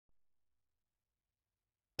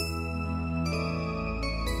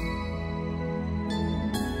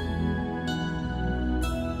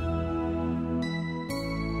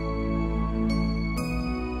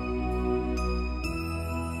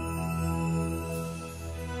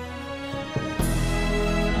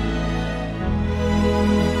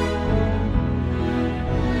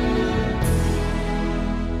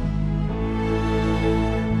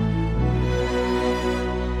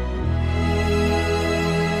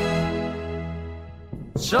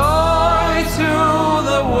Joy to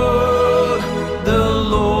the world, the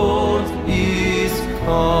Lord is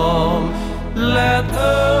come. Let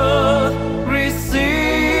earth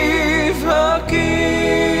receive her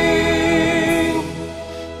King.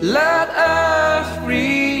 Let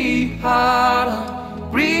every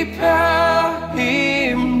heart prepare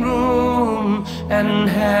him room, and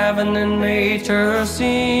heaven and nature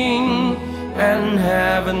sing, and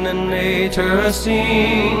heaven and nature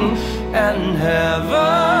sing, and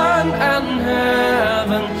heaven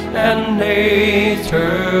and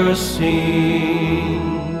nature sing.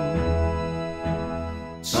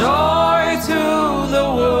 Joy to the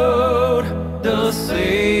world, the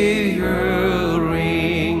Savior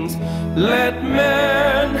rings. Let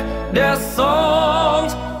men their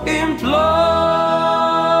songs employ,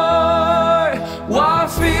 while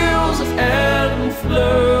fields and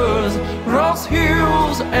floods, rocks,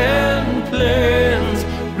 hills and plains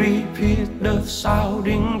repeat the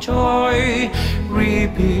sounding joy,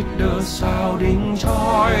 repeat the sounding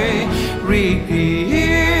joy,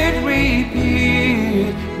 repeat,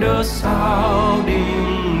 repeat the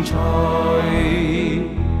sounding joy.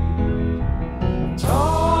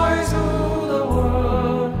 Joy to the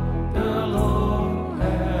world, the Lord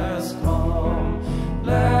has come.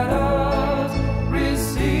 Let us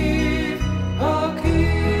receive a King.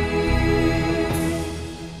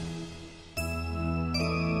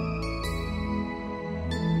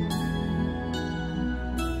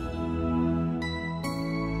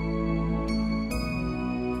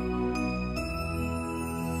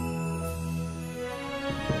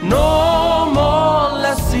 No more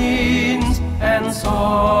lessons and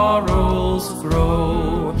sorrows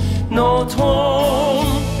grow, no tone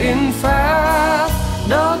in fast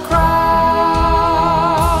the crowd.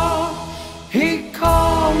 He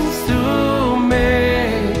comes to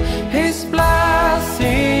make his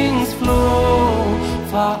blessings flow,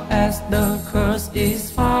 far as the curse is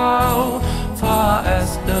found, far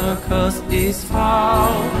as the curse is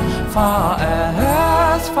found, far as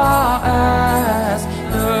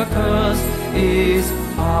the curse is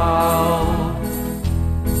found.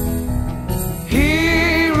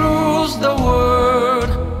 He rules the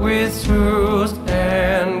world with truth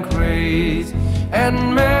and grace,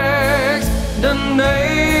 and makes the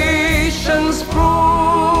nations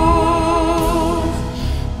prove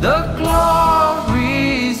the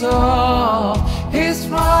glories of his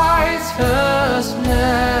righteousness,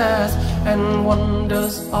 and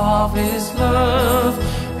wonders of his love,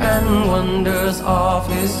 and wonders of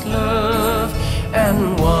his love,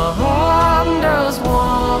 and wonders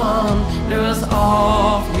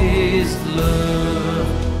of his love.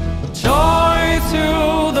 Joy to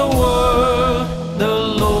the world, the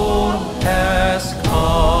Lord has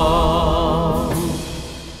come.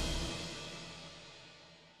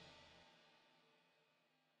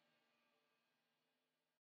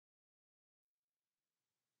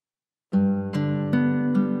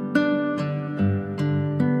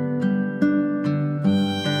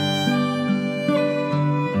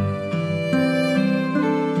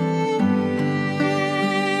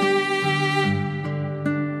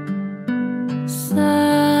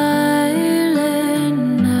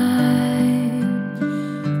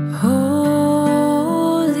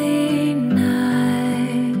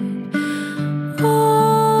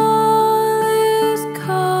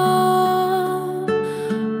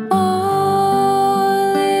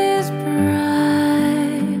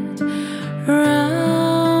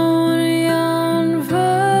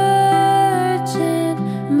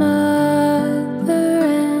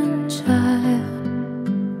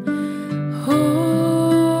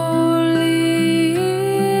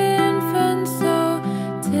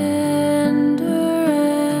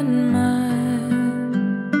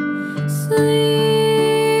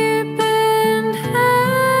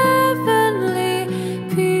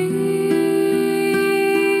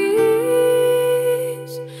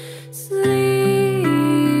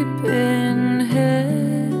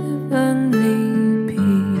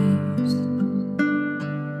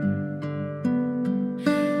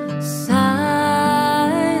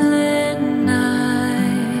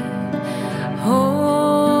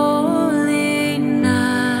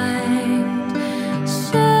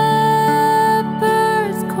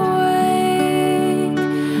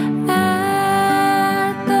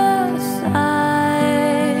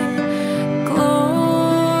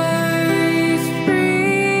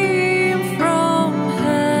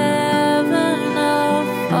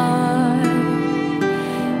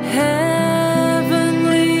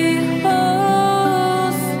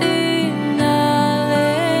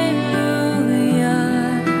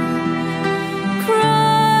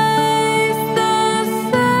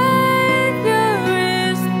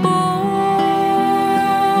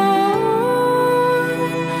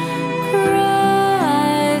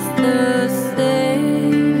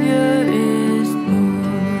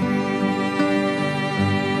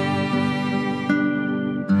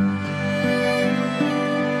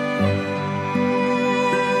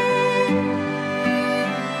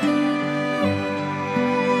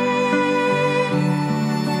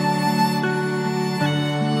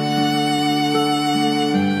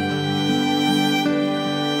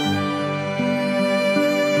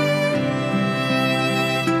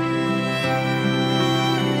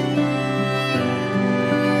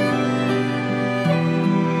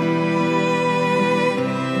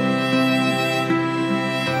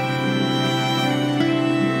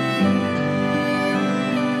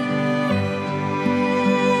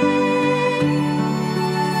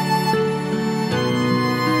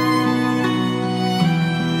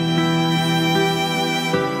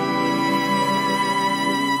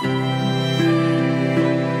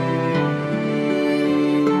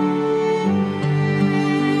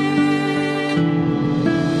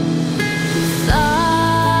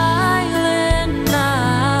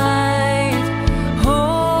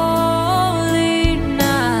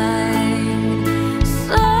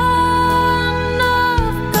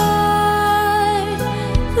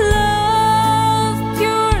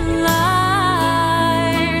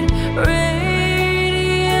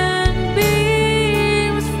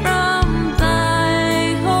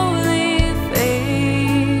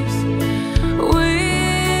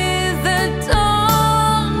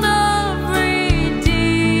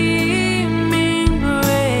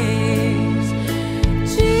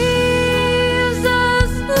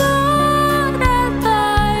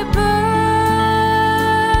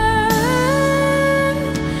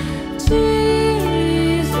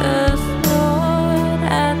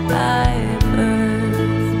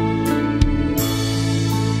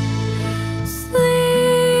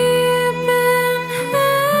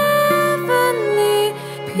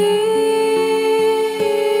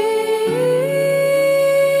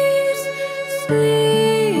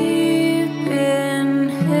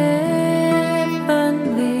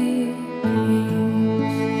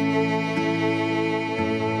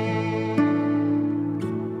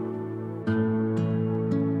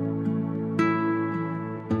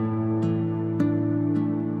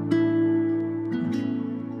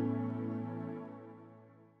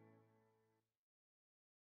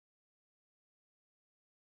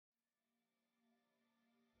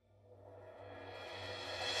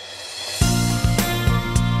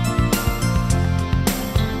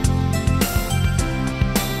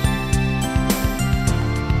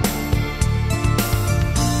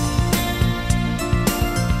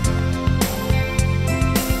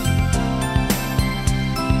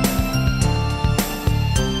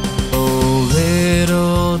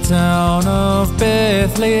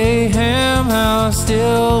 Bethlehem, how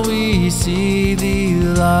still we see thee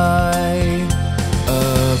lie.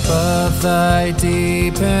 Above thy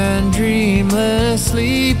deep and dreamless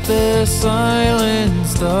sleep, the silent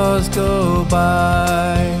stars go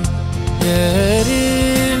by. Yet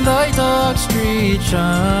in thy dark street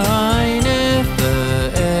shineth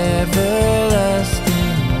the everlasting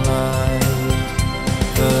light.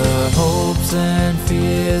 The hopes and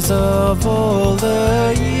fears of all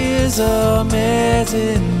the years are met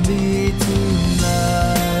in thee tonight.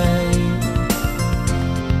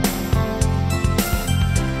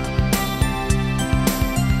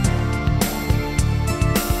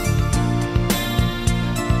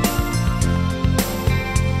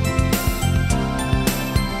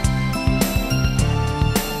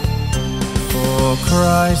 For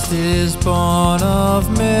Christ is born of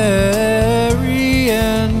Mary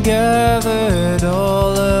and gathered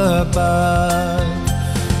all about.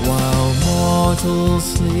 While mortals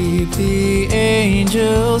sleep, the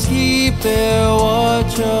angels keep their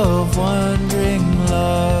watch of wondering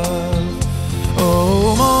love.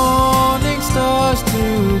 Oh, morning stars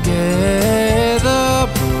together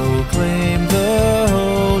proclaim the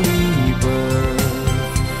holy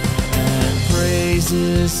birth, and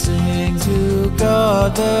praises sing to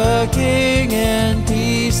God the King, and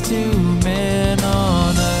peace to men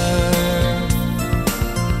on earth.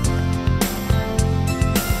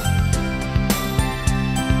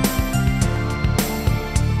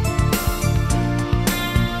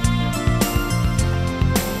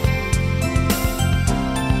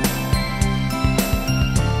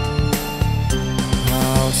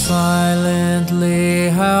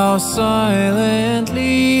 How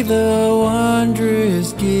silently the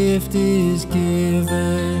wondrous gift is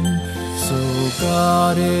given. So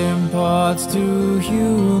God imparts to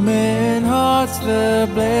human hearts the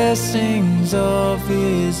blessings of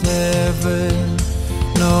His heaven.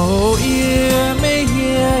 No ear may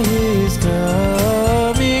hear His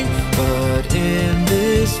coming, but in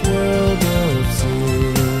this world of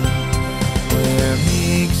sin, where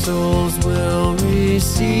meek souls will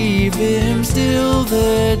receive Him, still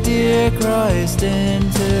the dear Christ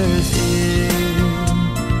enters in.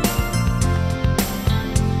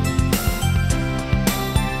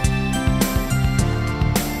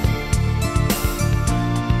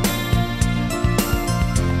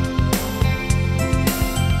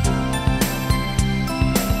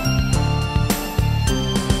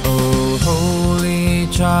 O holy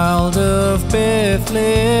child of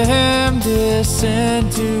Bethlehem,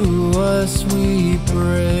 descend to us, we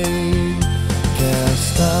pray.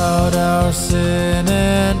 Cast out our sin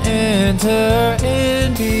and enter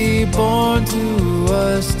in, be born to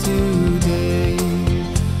us today.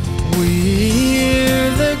 We hear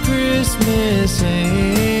the Christmas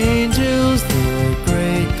angels the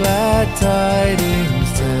great glad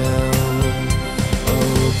tidings tell.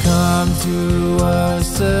 Oh, come to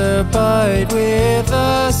us, abide with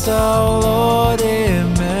us, our Lord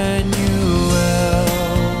Emmanuel.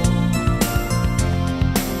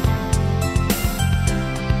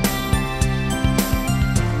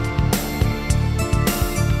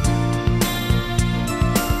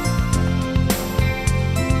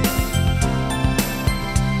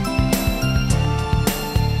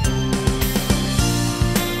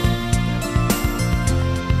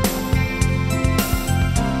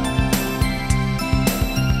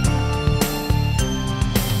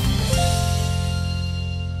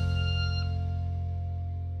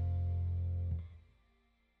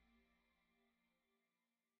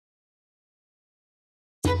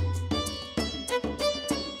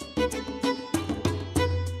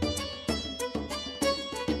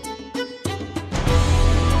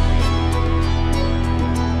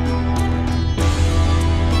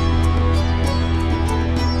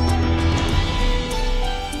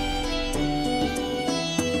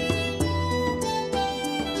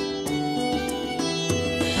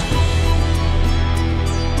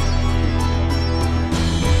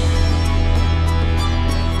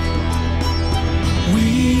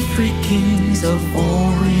 Kings of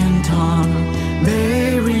Orient armor,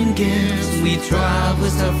 bearing gifts, we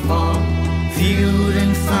traveled afar, field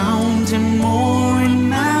and fountain, moor and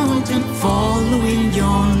mountain, following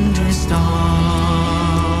yonder star.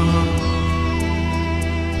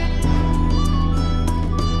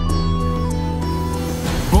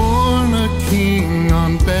 Born a king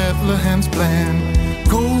on Bethlehem's plan,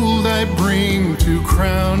 gold I bring to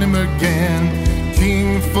crown him again.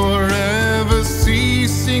 King forever,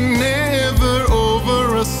 ceasing never,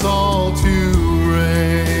 over us all to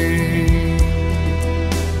reign.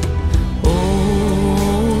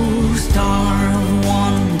 Oh, star of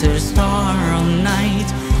wonder, star of night,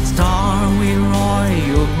 star with royal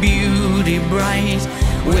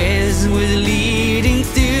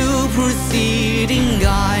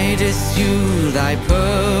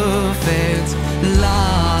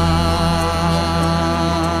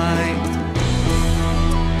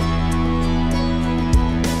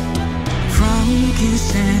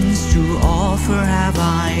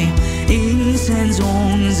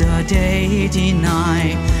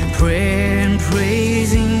 89. Prayer and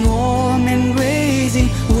praising, all men raising,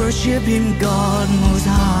 worship Him, God Most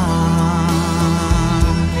High.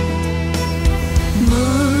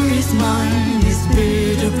 Myrrh is mine, His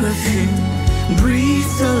bitter perfume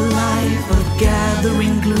breathes a life of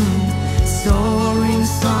gathering gloom. Soaring,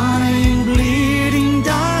 sighing, bleeding,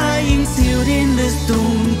 dying, sealed in the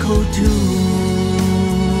stone-cold tomb.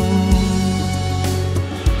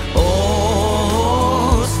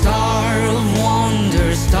 Oh, star of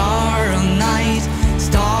wonder, star of night,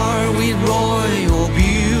 star with royal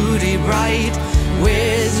beauty bright,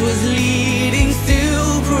 which was leading,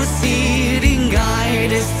 still proceeding,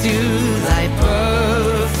 guide us to Thy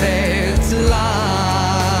perfect light.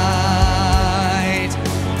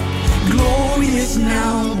 Glorious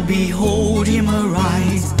now, behold Him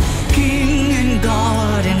arise, King and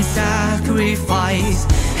God and sacrifice.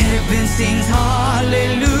 Heaven sings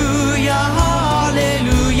hallelujah,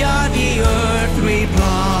 hallelujah, the earth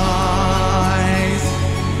replies.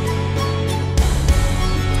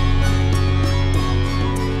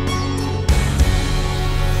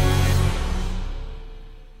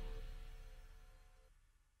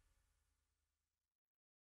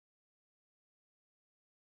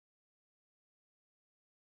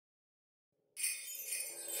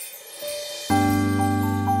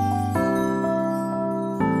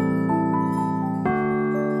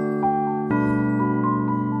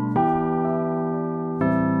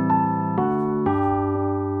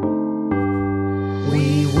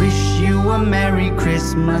 Merry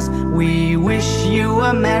Christmas, we wish you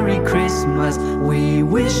a Merry Christmas, we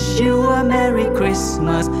wish you a Merry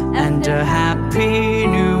Christmas and a Happy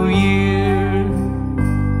New Year.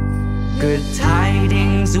 Good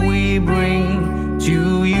tidings we bring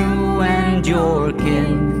to you and your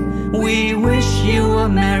kin. We wish you a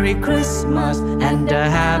Merry Christmas and a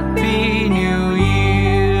Happy New Year.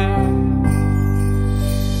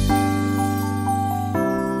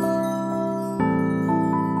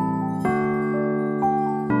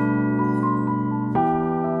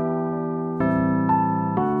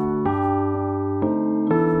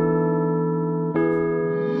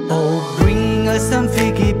 Some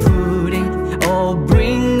figgy pudding, oh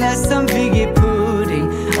bring us some figgy pudding,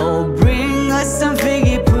 oh bring us some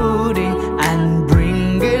figgy pudding and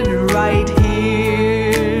bring it right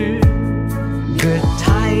here. Good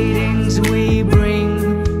tidings we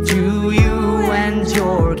bring to you and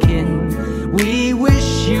your kin. We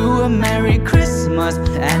wish you a Merry Christmas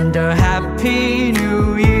and a Happy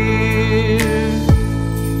New Year.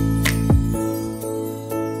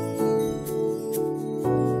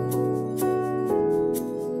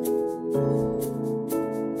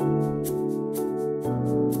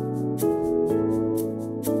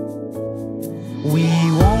 We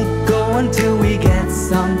won't go until we get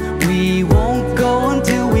some. We won't go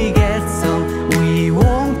until we get some. We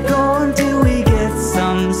won't go until we get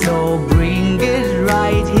some. So bring it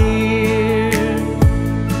right here.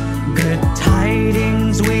 Good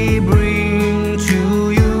tidings we bring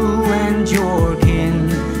to you and your kin.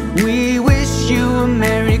 We wish you a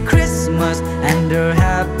Merry Christmas and a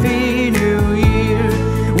Happy New Year.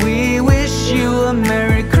 We wish you a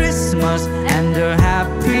Merry Christmas and a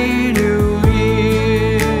Happy New Year.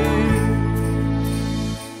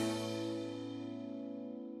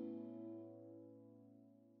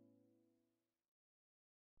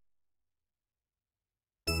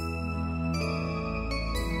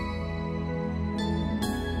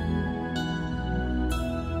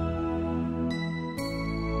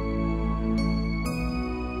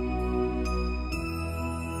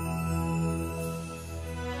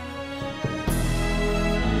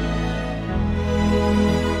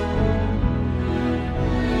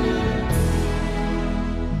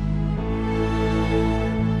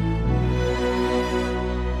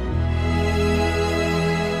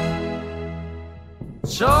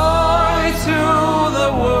 Joy to the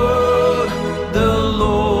world, the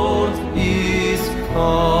Lord is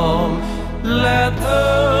come. Let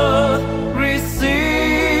earth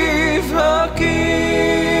receive her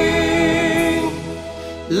King.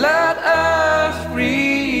 Let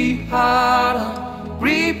every heart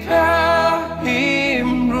prepare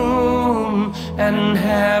Him room, and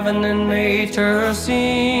heaven and nature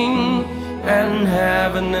sing, and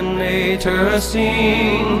heaven and nature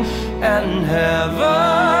sing, and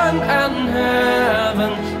heaven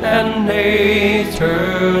and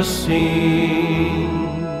nature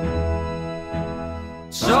sing.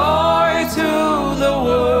 Joy to the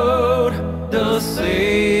world, the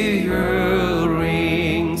Savior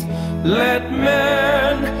rings. Let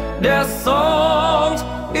men their songs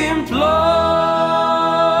employ,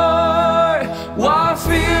 while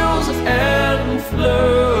fields and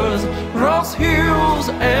floods roll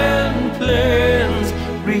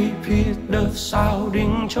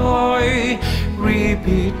sounding joy,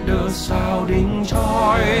 repeat the sounding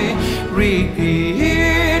joy,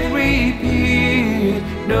 repeat, repeat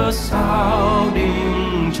the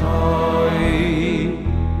sounding joy.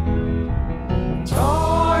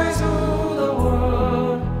 Joy to the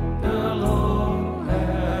world, the Lord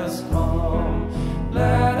has come.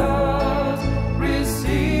 Let us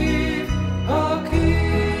receive a King.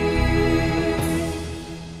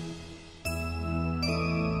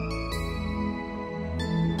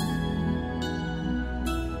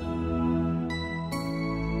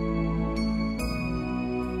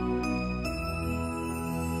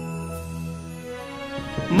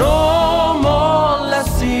 No more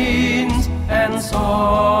lessons and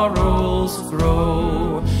sorrows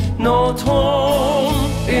grow, no tone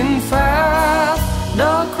in fast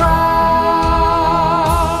the crowd.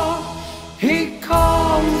 He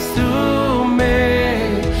comes to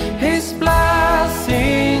make His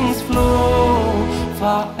blessings flow,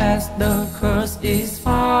 far as the curse is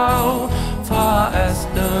found, far as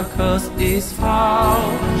the curse is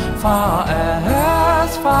found, far as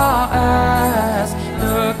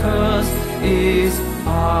the curse is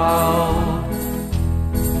found.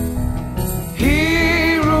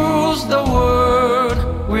 He rules the world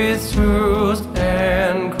with truth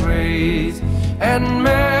and grace, and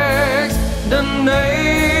makes the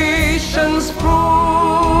nations prove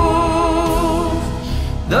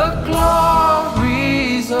the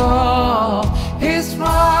glories of His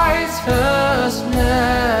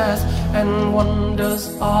righteousness, and wonders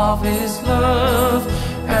of His love,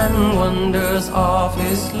 and wonders of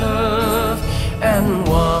His love, and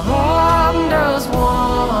wonders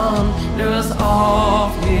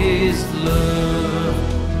of His love.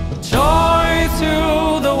 Joy to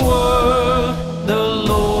the world, the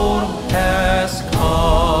Lord has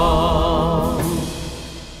come.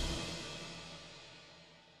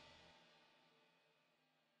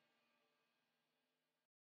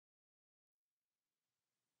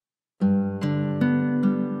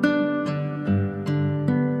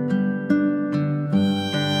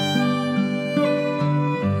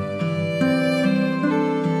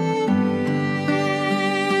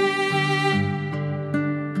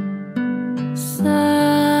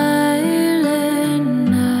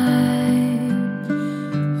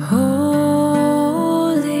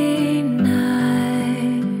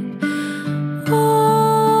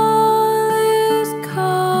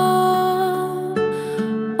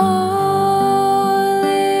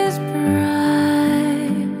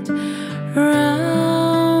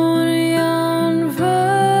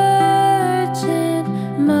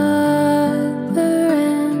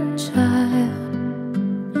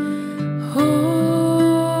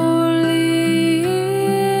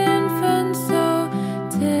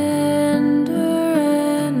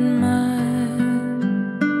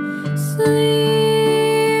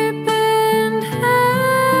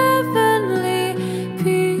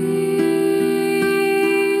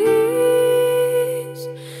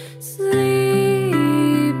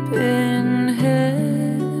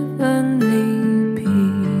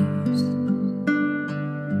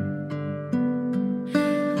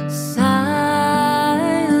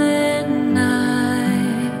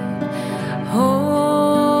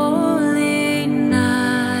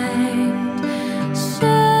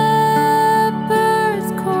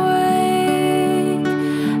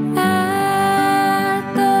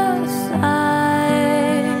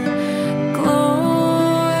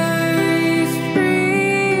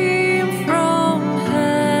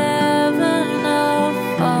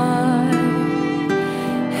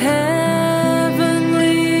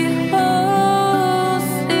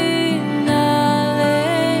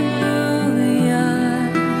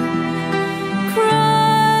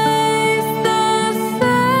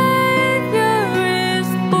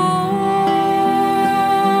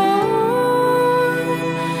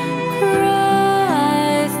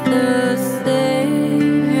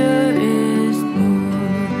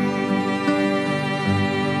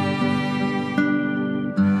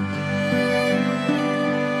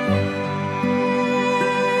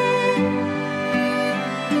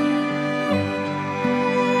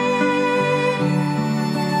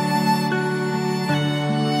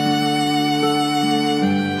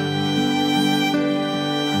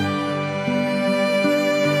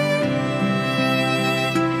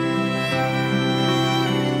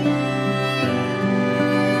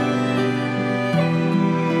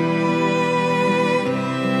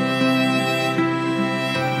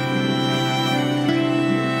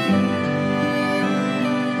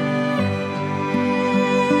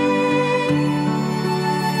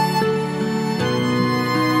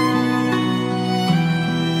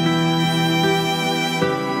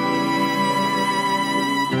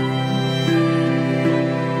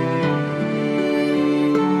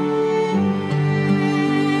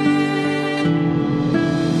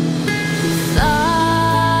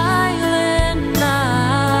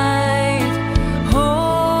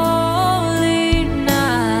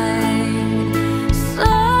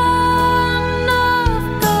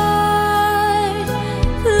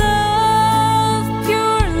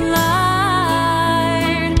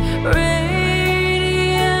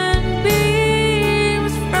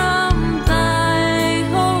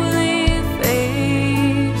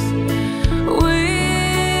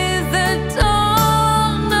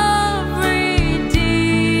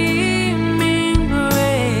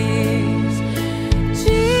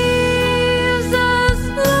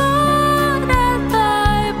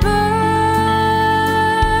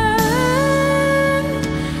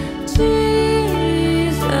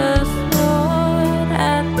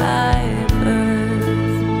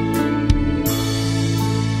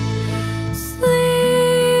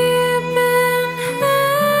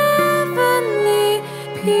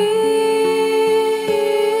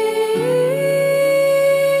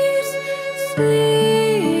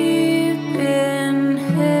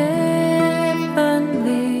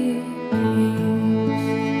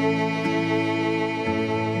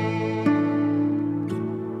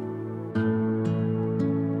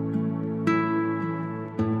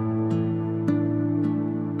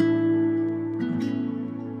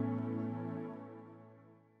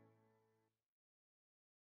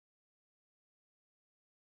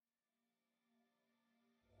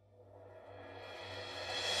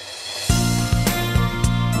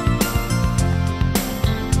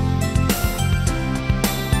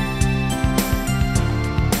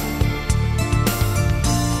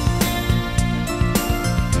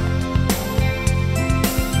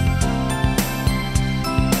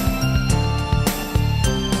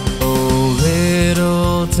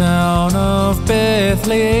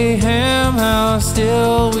 Bethlehem, how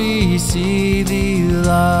still we see thee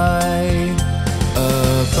lie.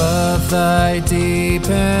 Above thy deep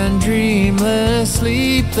and dreamless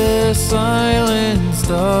sleep, the silent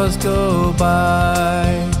stars go by.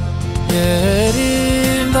 Yet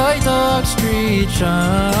in thy dark street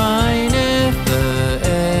shineth the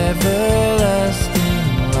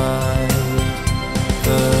everlasting light.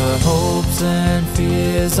 The hopes and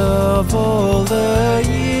fears of all the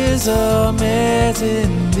years are met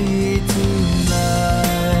in thee tonight.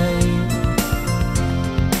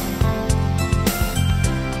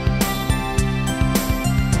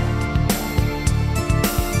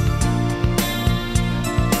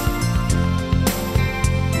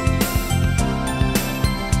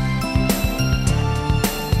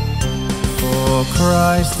 For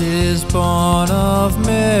Christ is born of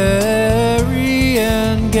Mary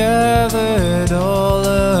and gathered all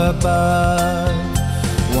about.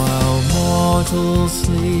 While mortals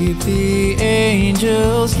sleep, the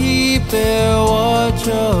angels keep their watch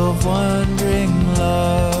of wondering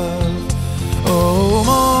love. Oh,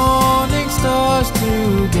 morning stars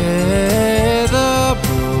together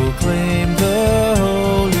proclaim the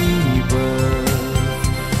holy birth,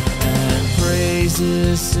 and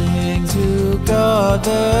praises sing to God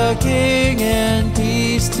the King, and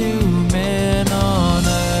peace to men on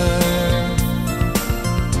earth.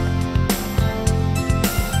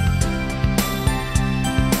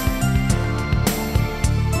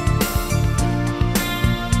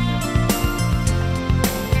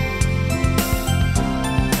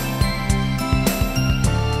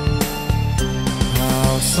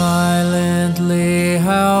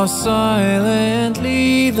 How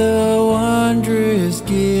silently the wondrous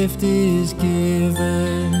gift is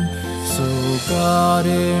given. So God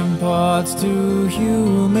imparts to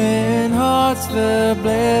human hearts the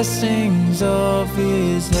blessings of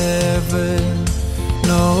His heaven.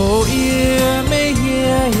 No ear may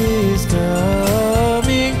hear His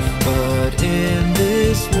coming, but in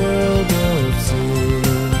this world of sin,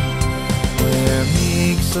 where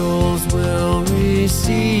meek souls will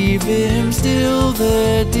receive Him, still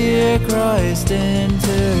the dear Christ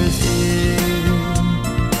enters in.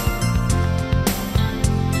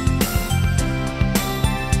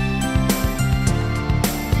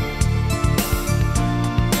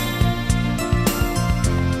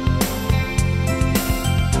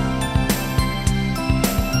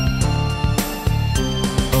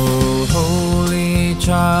 O holy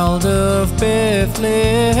child of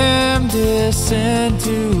Bethlehem, descend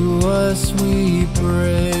to us, we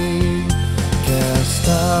pray. Cast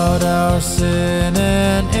out our sin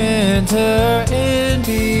and enter in,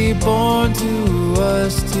 be born to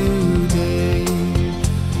us today.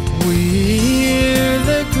 We hear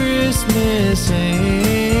the Christmas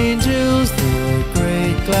angels the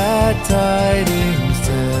great glad tidings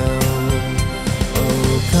tell.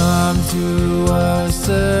 Oh, come to us,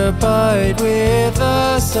 abide with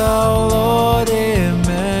us, our Lord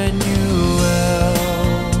Emmanuel.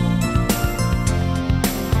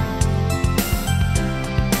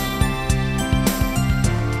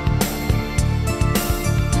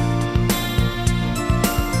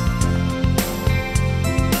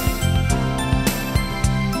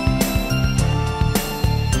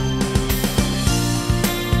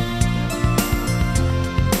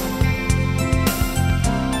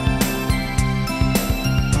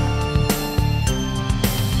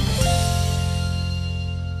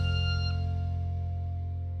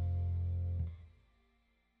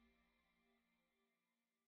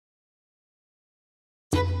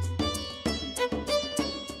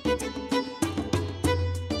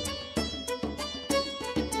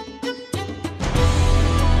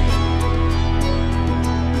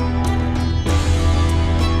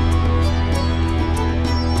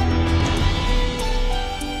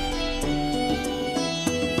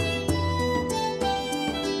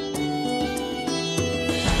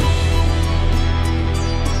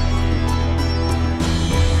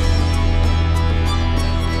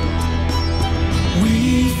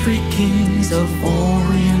 Kings of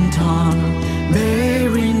Orient are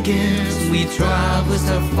bearing gifts, we traveled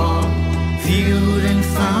afar, field and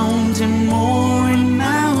fountain, moor and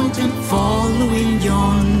mountain, following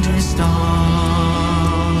yonder star.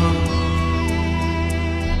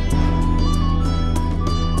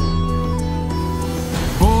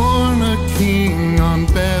 Born a king on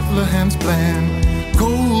Bethlehem's plan,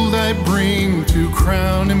 gold I bring to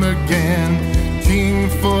crown him again. King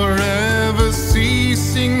forever,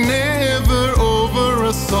 ceasing never, over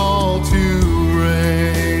us all to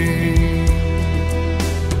reign.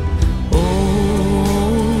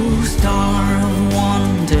 Oh, star of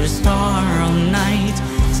wonder, star of night,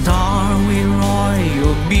 star with royal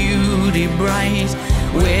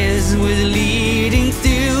ways with leading,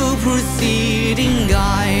 still proceeding,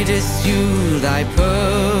 guide us to thy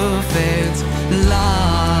perfect light.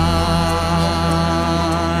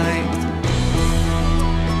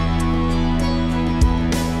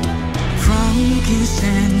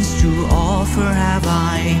 Frankincense to offer have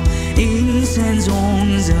I, incense on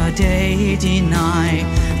the day deny.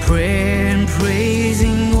 Prayer and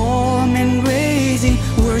praising, all men raising,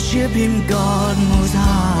 worship Him, God Most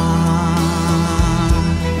High.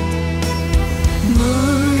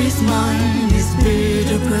 Myrrh is mine, His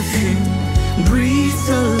bitter perfume breathes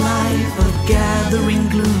a life of gathering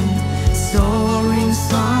gloom. Soaring,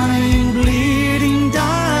 sighing, bleeding,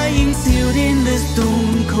 dying, sealed in the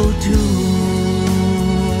stone cold tomb.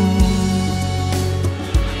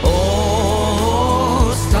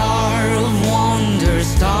 Oh, star of wonder,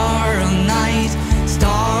 star of night,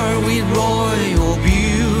 star with royal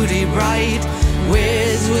beauty bright,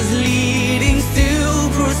 which was leading, still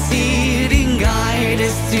proceeding, guide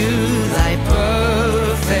us to thy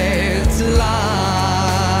perfect light.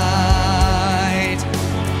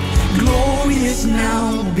 Glorious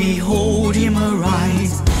now, behold Him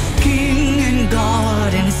arise, King and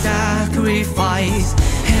God and sacrifice.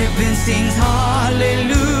 Heaven sings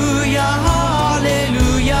hallelujah,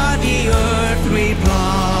 hallelujah, the earth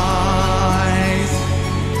replies.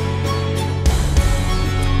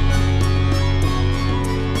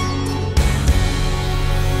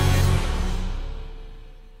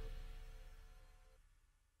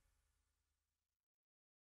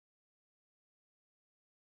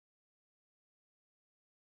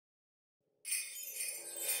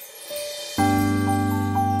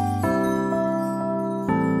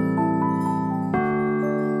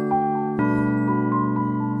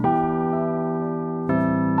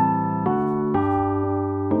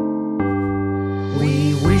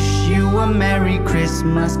 Merry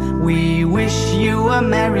Christmas, we wish you a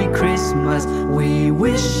Merry Christmas, we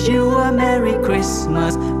wish you a Merry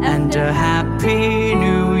Christmas and a Happy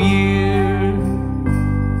New Year.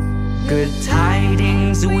 Good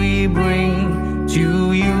tidings we bring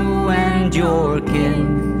to you and your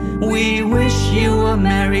kin. We wish you a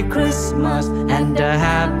Merry Christmas and a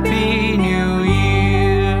Happy New Year.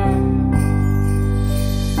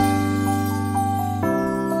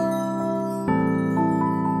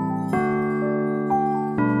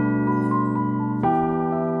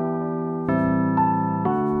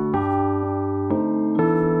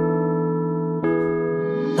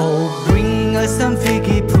 Some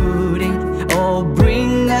figgy pudding, oh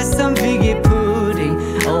bring us some figgy pudding,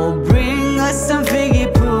 oh bring us some figgy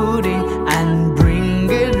pudding and bring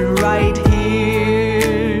it right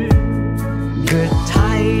here. Good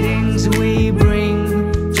tidings we bring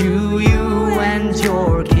to you and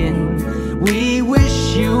your kin. We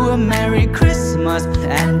wish you a Merry Christmas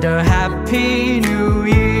and a Happy New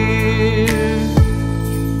Year.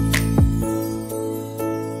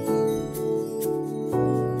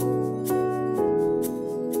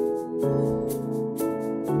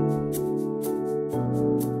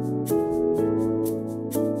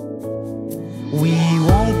 We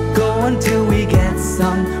won't go until we get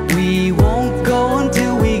some. We